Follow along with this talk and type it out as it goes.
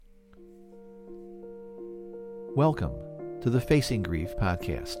Welcome to the Facing Grief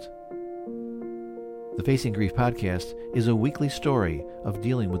podcast. The Facing Grief podcast is a weekly story of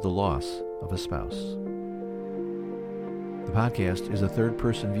dealing with the loss of a spouse. The podcast is a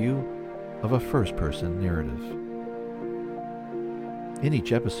third-person view of a first-person narrative. In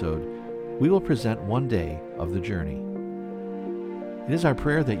each episode, we will present one day of the journey. It is our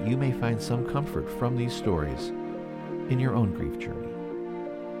prayer that you may find some comfort from these stories in your own grief journey.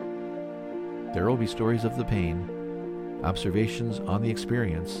 There will be stories of the pain, observations on the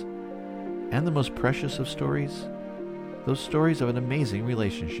experience, and the most precious of stories, those stories of an amazing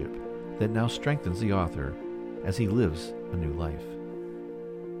relationship that now strengthens the author as he lives a new life.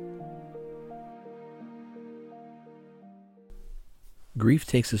 Grief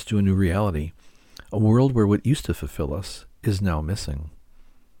takes us to a new reality, a world where what used to fulfill us is now missing.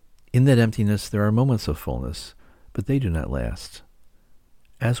 In that emptiness, there are moments of fullness, but they do not last.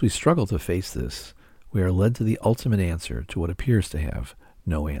 As we struggle to face this, we are led to the ultimate answer to what appears to have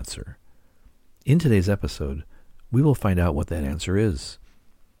no answer. In today's episode, we will find out what that answer is.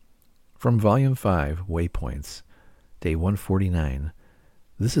 From Volume 5, Waypoints, Day 149,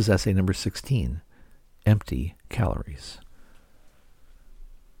 this is essay number 16, Empty Calories.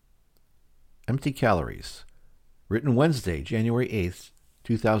 Empty Calories. Written Wednesday, January 8th,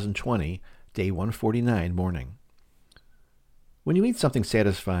 2020, Day 149, morning. When you eat something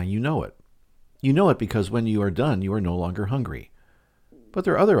satisfying, you know it. You know it because when you are done, you are no longer hungry. But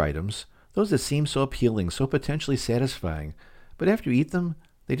there are other items, those that seem so appealing, so potentially satisfying, but after you eat them,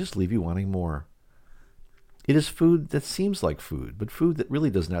 they just leave you wanting more. It is food that seems like food, but food that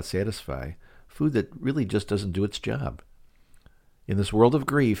really does not satisfy, food that really just doesn't do its job. In this world of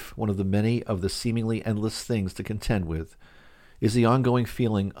grief, one of the many of the seemingly endless things to contend with is the ongoing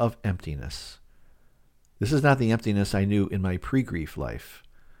feeling of emptiness. This is not the emptiness I knew in my pre-grief life.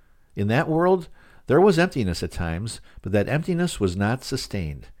 In that world, there was emptiness at times, but that emptiness was not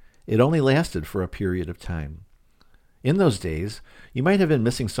sustained. It only lasted for a period of time. In those days, you might have been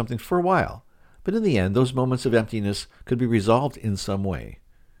missing something for a while, but in the end, those moments of emptiness could be resolved in some way.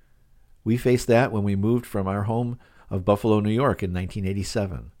 We faced that when we moved from our home of Buffalo, New York in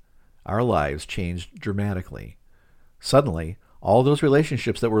 1987. Our lives changed dramatically. Suddenly, all those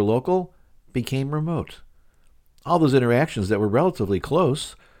relationships that were local became remote. All those interactions that were relatively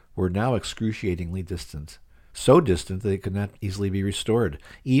close were now excruciatingly distant, so distant that they could not easily be restored,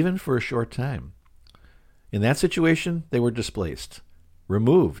 even for a short time. In that situation, they were displaced,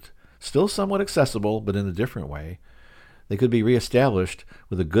 removed, still somewhat accessible, but in a different way. They could be reestablished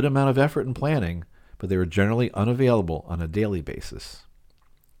with a good amount of effort and planning, but they were generally unavailable on a daily basis.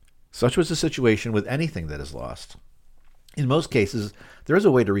 Such was the situation with anything that is lost. In most cases, there is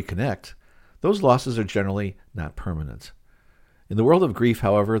a way to reconnect. Those losses are generally not permanent. In the world of grief,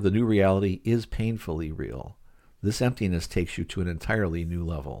 however, the new reality is painfully real. This emptiness takes you to an entirely new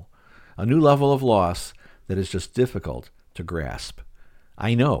level, a new level of loss that is just difficult to grasp.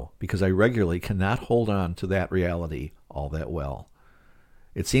 I know, because I regularly cannot hold on to that reality all that well.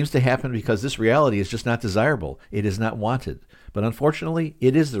 It seems to happen because this reality is just not desirable. It is not wanted. But unfortunately,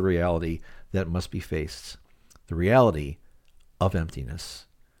 it is the reality that must be faced. The reality of emptiness.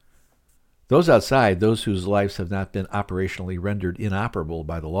 Those outside, those whose lives have not been operationally rendered inoperable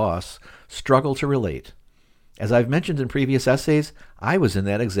by the loss, struggle to relate. As I've mentioned in previous essays, I was in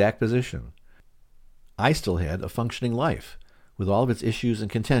that exact position. I still had a functioning life, with all of its issues and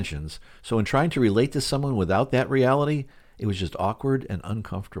contentions, so in trying to relate to someone without that reality, it was just awkward and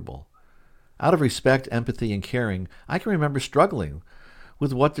uncomfortable. Out of respect, empathy, and caring, I can remember struggling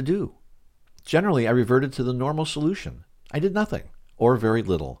with what to do. Generally, I reverted to the normal solution. I did nothing, or very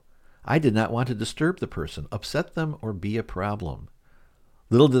little. I did not want to disturb the person, upset them, or be a problem.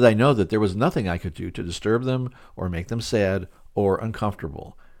 Little did I know that there was nothing I could do to disturb them or make them sad or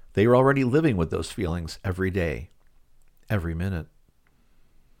uncomfortable. They were already living with those feelings every day, every minute.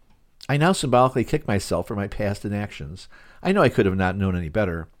 I now symbolically kick myself for my past inactions. I know I could have not known any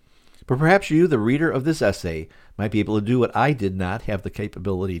better, but perhaps you, the reader of this essay, might be able to do what I did not have the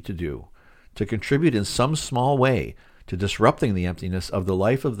capability to do, to contribute in some small way to disrupting the emptiness of the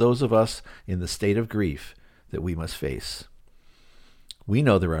life of those of us in the state of grief that we must face. We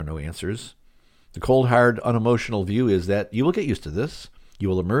know there are no answers. The cold, hard, unemotional view is that you will get used to this. You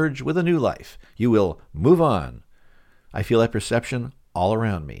will emerge with a new life. You will move on. I feel that perception all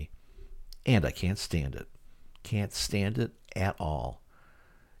around me, and I can't stand it. Can't stand it at all.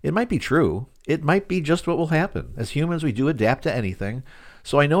 It might be true. It might be just what will happen. As humans, we do adapt to anything,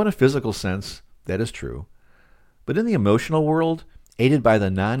 so I know in a physical sense that is true. But in the emotional world, aided by the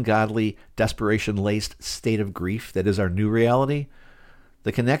non-godly, desperation-laced state of grief that is our new reality,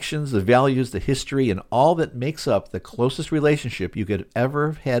 the connections, the values, the history, and all that makes up the closest relationship you could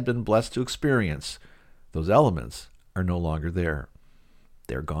ever have been blessed to experience, those elements are no longer there.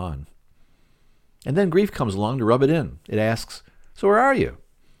 They're gone. And then grief comes along to rub it in. It asks, "So where are you?"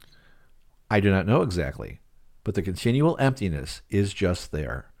 I do not know exactly, but the continual emptiness is just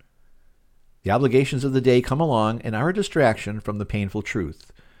there. The obligations of the day come along and are a distraction from the painful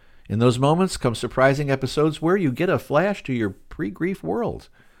truth. In those moments come surprising episodes where you get a flash to your pre-grief world.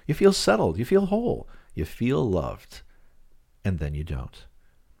 You feel settled. You feel whole. You feel loved. And then you don't.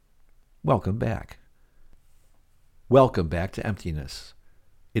 Welcome back. Welcome back to emptiness.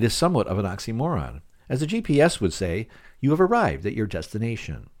 It is somewhat of an oxymoron. As the GPS would say, you have arrived at your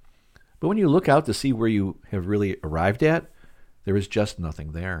destination. But when you look out to see where you have really arrived at, there is just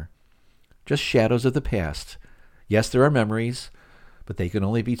nothing there. Just shadows of the past. Yes, there are memories, but they can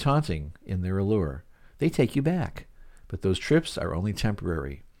only be taunting in their allure. They take you back, but those trips are only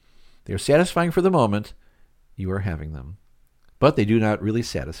temporary. They are satisfying for the moment. You are having them. But they do not really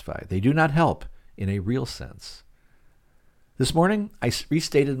satisfy. They do not help in a real sense. This morning, I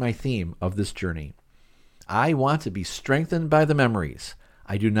restated my theme of this journey. I want to be strengthened by the memories.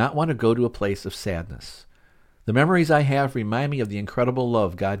 I do not want to go to a place of sadness. The memories I have remind me of the incredible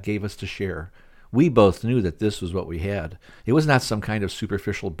love God gave us to share. We both knew that this was what we had. It was not some kind of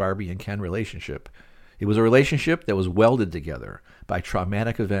superficial Barbie and Ken relationship. It was a relationship that was welded together by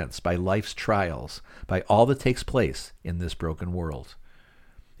traumatic events, by life's trials, by all that takes place in this broken world.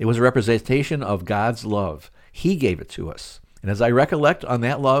 It was a representation of God's love. He gave it to us. And as I recollect on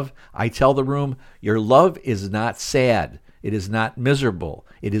that love, I tell the room, your love is not sad. It is not miserable.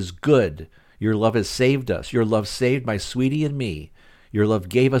 It is good. Your love has saved us. Your love saved my sweetie and me. Your love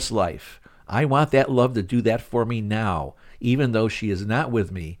gave us life. I want that love to do that for me now, even though she is not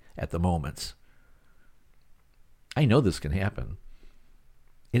with me at the moment. I know this can happen.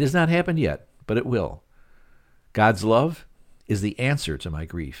 It has not happened yet, but it will. God's love is the answer to my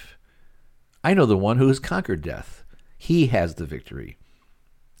grief. I know the one who has conquered death. He has the victory.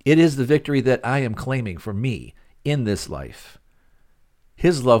 It is the victory that I am claiming for me in this life.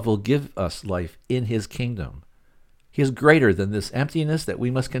 His love will give us life in his kingdom. He is greater than this emptiness that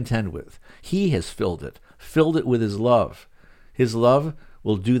we must contend with. He has filled it with his love. His love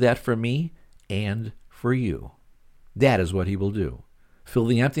will do that for me and for you. That is what he will do. Fill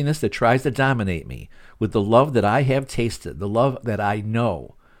the emptiness that tries to dominate me with the love that I have tasted, the love that I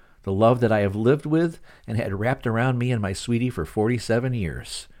know, the love that I have lived with and had wrapped around me and my sweetie for 47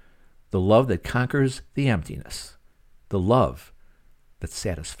 years. The love that conquers the emptiness. The love that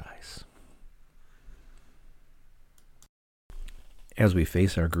satisfies. As we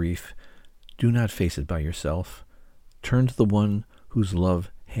face our grief, do not face it by yourself. Turn to the one whose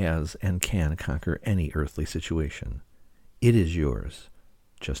love has and can conquer any earthly situation. It is yours.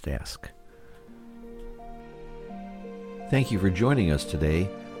 Just ask. Thank you for joining us today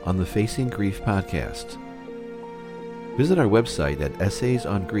on the Facing Grief podcast. Visit our website at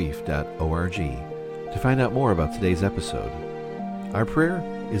essaysongrief.org to find out more about today's episode. Our prayer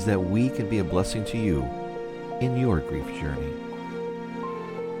is that we can be a blessing to you in your grief journey.